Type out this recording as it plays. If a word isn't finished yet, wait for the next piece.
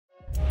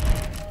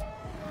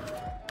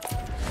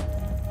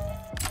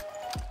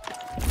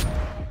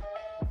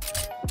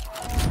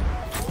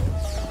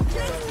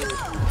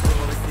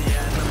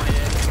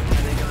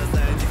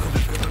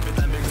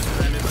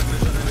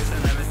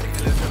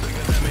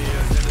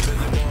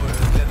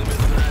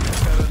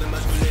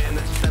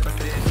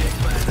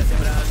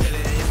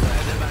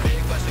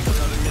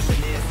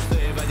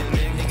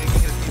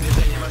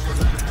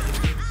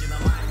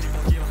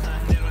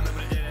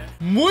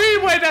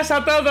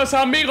buenas a todos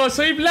amigos,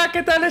 soy Black,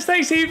 ¿qué tal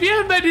estáis? Y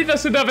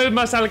bienvenidos una vez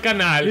más al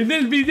canal. En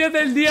el vídeo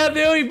del día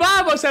de hoy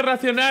vamos a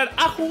reaccionar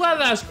a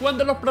jugadas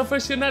cuando los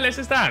profesionales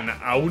están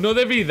a 1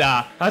 de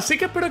vida. Así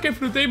que espero que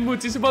disfrutéis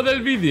muchísimo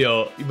del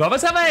vídeo y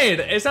vamos a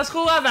ver esas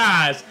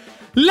jugadas.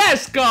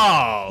 ¡Let's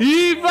go!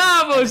 Y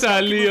vamos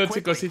al lío,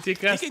 chicos y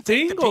chicas.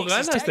 Tengo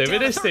ganas de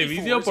ver este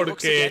vídeo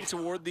porque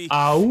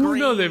a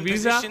 1 de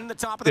vida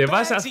te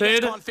vas a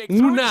hacer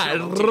una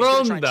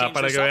ronda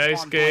para que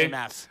veáis que,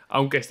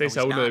 aunque estéis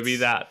a 1 de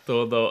vida,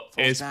 todo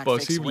es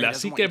posible.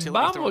 Así que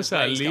vamos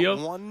al lío.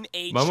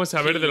 Vamos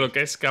a ver de lo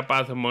que es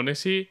capaz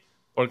Monesi.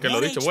 Porque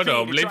lo dicho,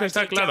 bueno, Blade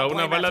está claro,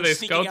 una bala de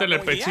scout en el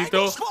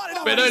pechito,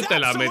 pero él te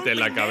la mete en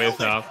la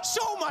cabeza.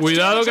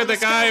 Cuidado que te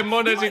caes,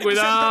 Mones, y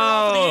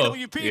cuidado.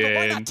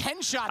 Bien.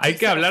 Hay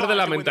que hablar de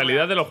la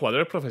mentalidad de los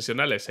jugadores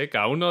profesionales, que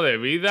a 1 de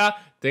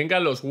vida tenga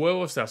los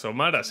huevos de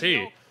asomar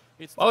así.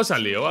 Vamos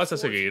al lío, vamos a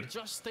seguir.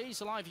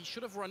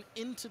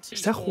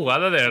 ¿Esta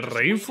jugada de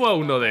Reinfo a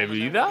 1 de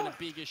vida?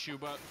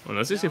 Bueno,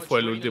 no sé si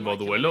fue el último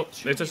duelo.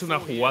 De hecho, es una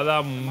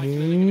jugada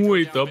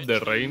muy top de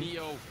Rein.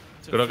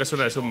 Creo que es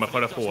una de sus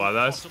mejores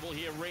jugadas.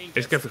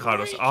 Es que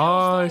fijaros.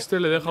 ¡Ah! Este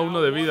le deja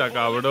 1 de vida,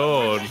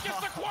 cabrón.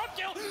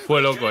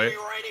 Fue loco,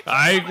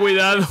 ¡Ay,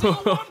 cuidado!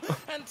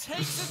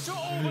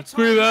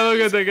 Cuidado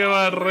que te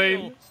quema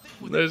Rein.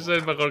 Es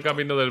el mejor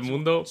camino del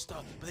mundo.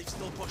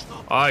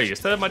 ¡Ay!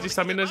 ¿Esta de Magis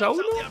también es a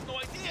 1?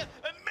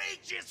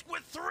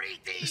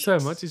 Esta de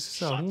Magis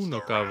es a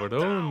 1,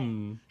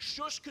 cabrón.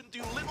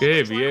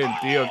 ¡Qué bien,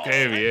 tío!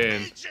 ¡Qué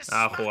bien!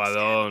 ¡Ah,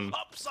 jugadón!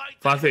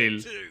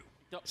 Fácil.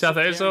 Se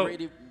hace eso.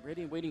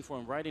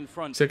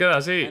 Se queda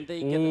así.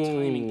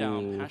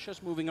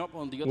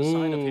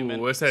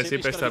 Esta de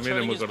Sipes también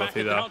es muy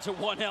conocida.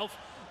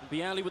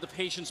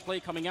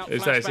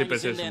 Esta de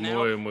Sipes es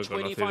muy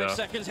conocida.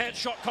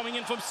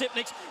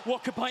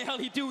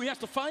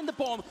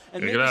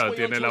 Y claro,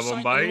 tiene la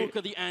bomba ahí.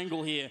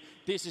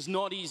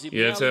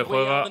 Y él se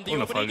juega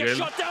una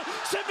Fangel.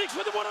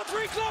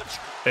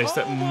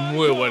 Este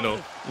muy bueno.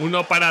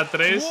 1 para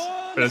 3,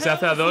 pero se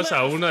hace a 2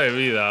 a 1 de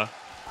vida.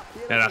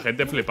 Y la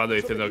gente flipando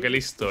diciendo qué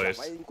listo es.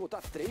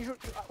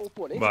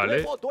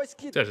 Vale.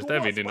 Ya, esta de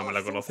Vini no me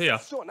la conocía.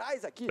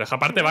 Pero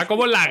aparte va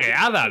como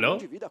lagueada, ¿no?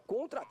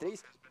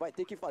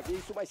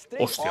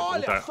 Hostia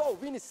puta.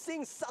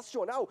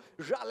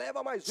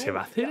 ¿Se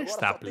va a hacer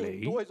esta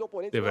play?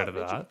 ¿De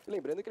verdad?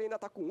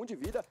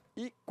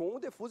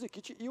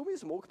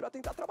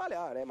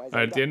 A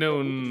ver, tiene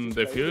un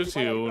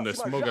defuse y un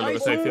smoke, es lo que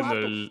está diciendo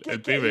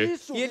el pibe.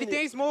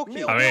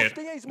 A ver,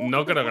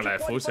 no creo que la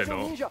defuse,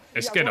 ¿no?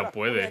 Es que no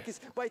puede. Es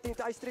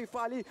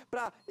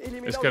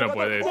que no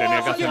puede,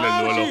 tenía que hacerle el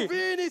duelo.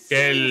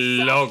 ¡Qué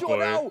loco,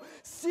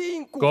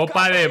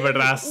 Copa de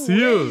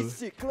Brasil!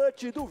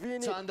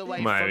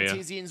 Madre mía.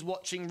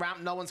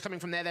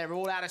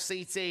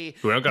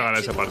 Tuvieron que ganar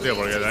ese partido,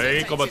 porque de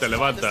ahí, ¿cómo te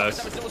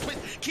levantas?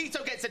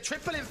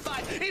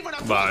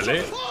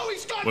 Vale.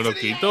 Bueno,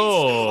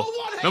 Quito.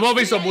 No hemos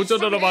visto mucho,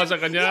 no nos vamos a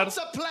engañar.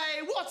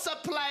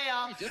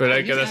 Pero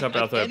hay que dar ese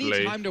pedazo de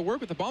play.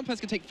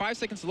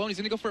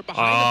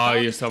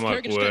 Ay, está me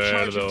acuerdo.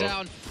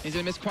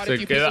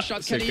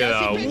 Se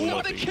queda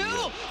uno,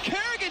 tío.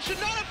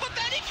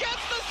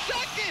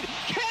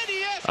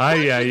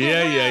 Ay.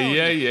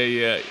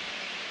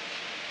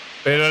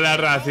 Pero la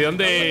reacción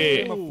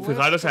de...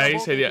 Fijaros ahí,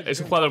 es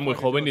un jugador muy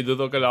joven y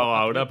dudo que lo haga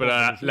ahora, pero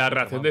la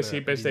reacción de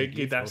Sipes de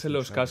quitarse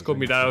los cascos,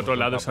 mirar a otro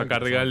lado, esa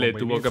carga le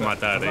tuvo que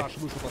matar,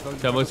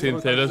 Seamos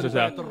sinceros, o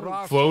sea,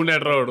 fue un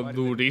error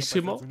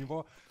durísimo,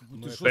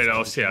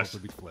 pero hostias.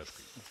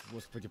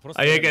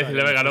 Ahí hay que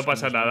decirle, venga, no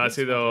pasa nada, ha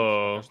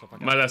sido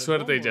mala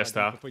suerte y ya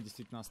está.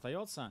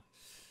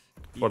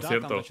 Por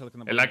cierto,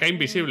 el AK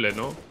invisible,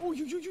 ¿no?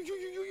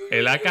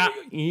 El AK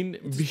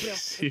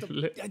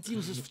invisible. Te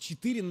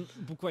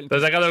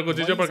has sacado el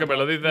cuchillo porque me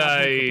lo dice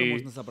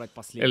ahí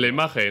en la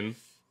imagen.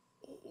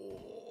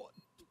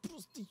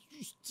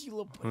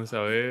 Vamos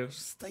a ver.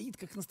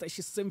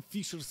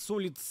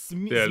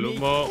 Tira el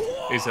humo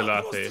y se lo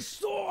hace.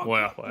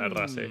 Buena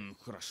jugada,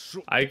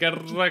 Hay que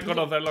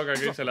reconocerlo que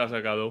aquí se lo ha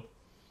sacado.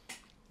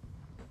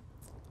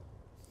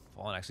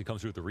 Actually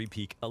comes through with the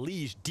repeat.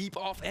 Alish deep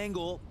off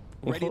angle.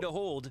 Ready to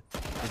hold.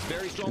 It's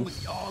very strong with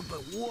but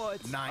what?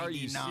 Are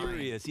you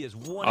serious? He has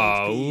 1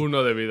 a 1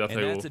 de vida,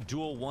 and that's a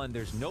dual 1.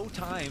 There's no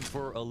time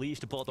for Alish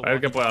to pull out the a ver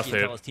qué puede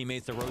hacer. Tell his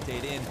teammates to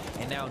rotate in,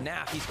 and now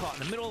Naf, he's caught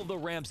in the middle of the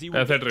ramp.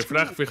 Hace el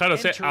refrag,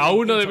 fijaros, a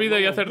 1 de vida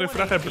y hace el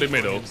refrag el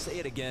primero.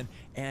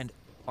 And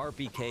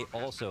RPK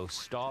also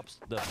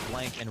stops the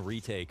flank and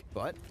retake.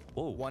 But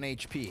 1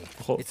 HP.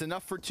 It's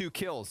enough for 2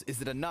 kills.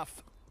 Is it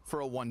enough for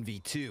a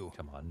 1v2?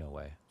 Come on, no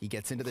way. He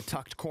gets into the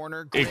tucked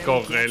corner. Y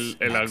coge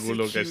el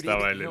ángulo que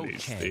estaba en el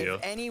list, tío.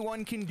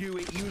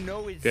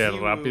 Qué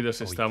rápido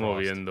se está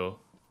moviendo.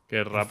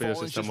 Qué rápido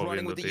se está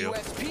moviendo, tío.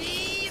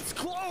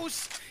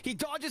 close. He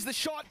dodges the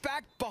shot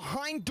back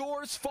behind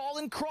doors,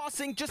 fallen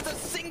crossing. Just a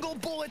single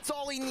bullet's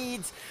all he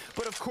needs.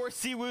 But of course,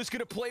 Siwoo's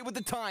gonna play with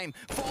the time.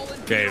 Fallen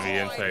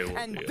behind,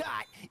 and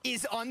that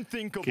is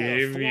unthinkable.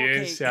 Qué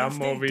bien se ha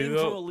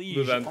movido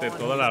durante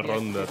toda la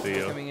ronda,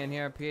 tío. Coming in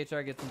here,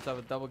 PHR gets himself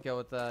a double kill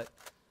with that.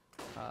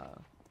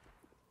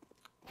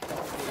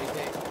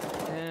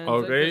 And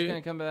okay. He's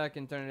gonna come back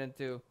and turn it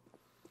into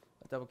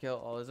a double kill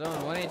all his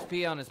own. 1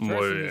 HP on his person.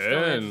 Muy He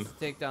still bien. has to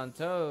take down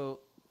toe,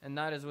 and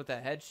that is with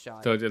a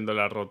headshot. Estoy oyendo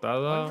la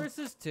rotada. 1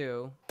 versus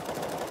 2.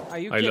 Are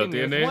you Ahí lo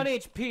kidding me? tiene. With 1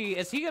 HP,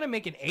 is he gonna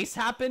make an ace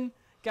happen?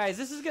 Guys,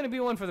 this is gonna be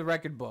one for the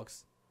record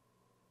books.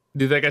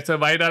 Dice que esto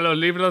va a ir a los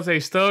libros de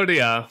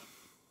historia.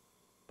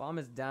 Bomb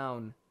is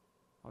down.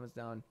 Bomb is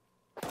down.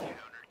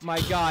 My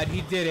God,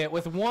 he did it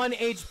with 1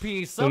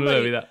 HP.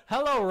 Somebody,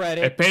 hello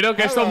Reddit. Espero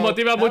que esto os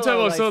motive mucho a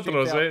hello,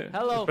 vosotros,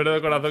 Hello. Espero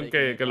de corazón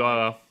que lo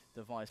haga.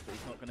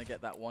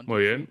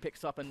 Muy bien.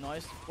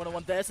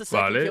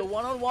 Vale.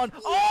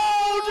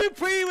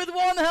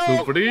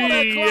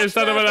 Dupree,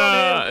 esta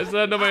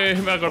no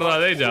me acordaba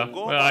de ella.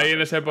 Ahí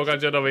en esa época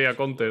yo no veía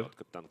counter.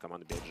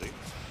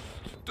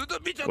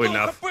 Uy,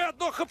 Naf.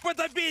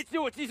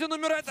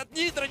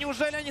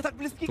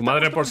 Tu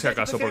madre por si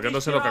acaso, porque no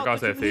sé lo que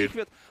acabas de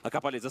decir.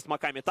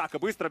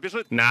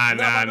 Nah,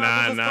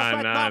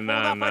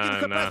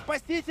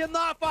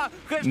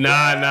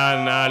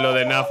 lo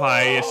de Naf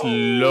ahí es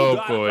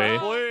loco,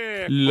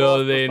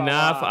 Lo de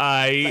Naf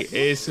ahí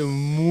es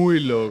muy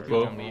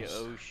loco.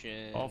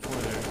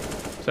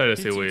 Sale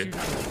Siwi.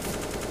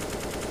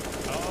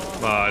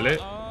 Vale.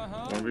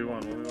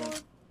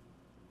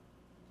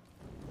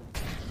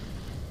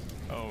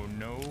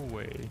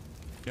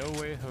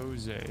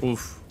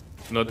 Uf,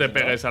 no te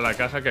pegues a la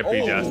caja que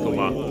pillas,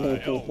 toma.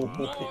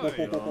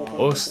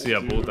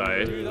 Hostia puta,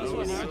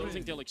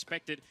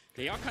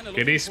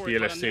 Crispy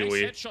el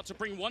Stewie.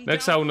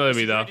 Nexa 1 de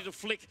vida.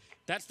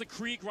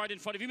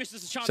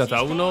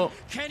 Chaza 1.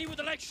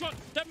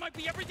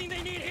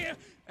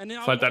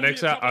 Falta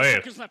Nexa. A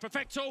ver.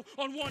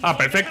 Ah,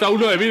 perfecto a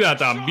 1 de vida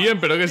también.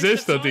 ¿Pero qué es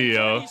esto,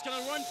 tío?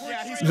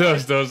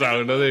 Los 2 a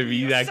 1 de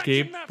vida.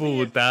 Qué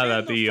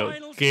putada, tío.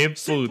 Qué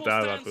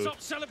putada, tú.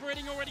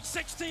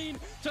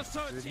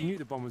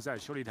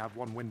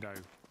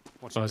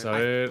 Vamos a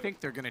ver.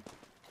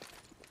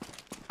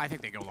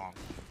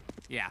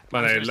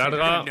 Van a ir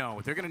larga.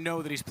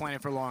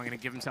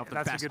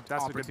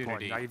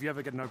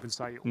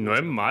 No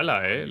es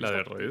mala, la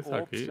de Ruiz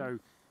aquí.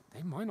 Sí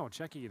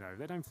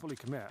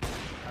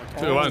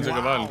que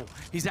van.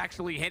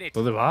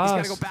 ¿Dónde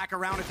vas?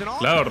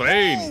 Claro,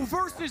 Rain.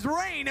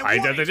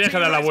 Ahí te tenías que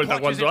dar la vuelta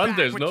cuanto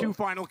antes, ¿no?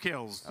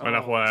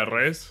 Buena jugada de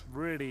Res.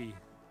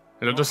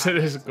 El otro se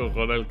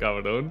descojona el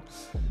cabrón.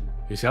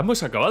 Y se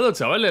hemos acabado,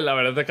 chavales. La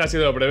verdad es que ha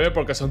sido breve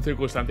porque son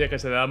circunstancias que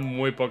se dan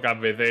muy pocas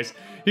veces.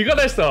 Y con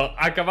esto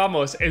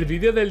acabamos el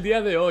vídeo del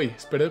día de hoy.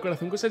 Espero de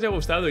corazón que os haya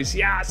gustado. Y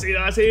si ha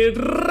sido así,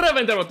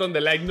 reventad el botón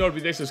de like, no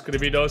olvidéis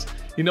suscribiros.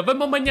 Y nos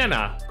vemos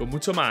mañana con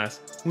mucho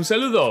más. Un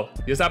saludo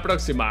y hasta la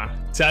próxima.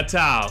 Chao,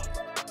 chao.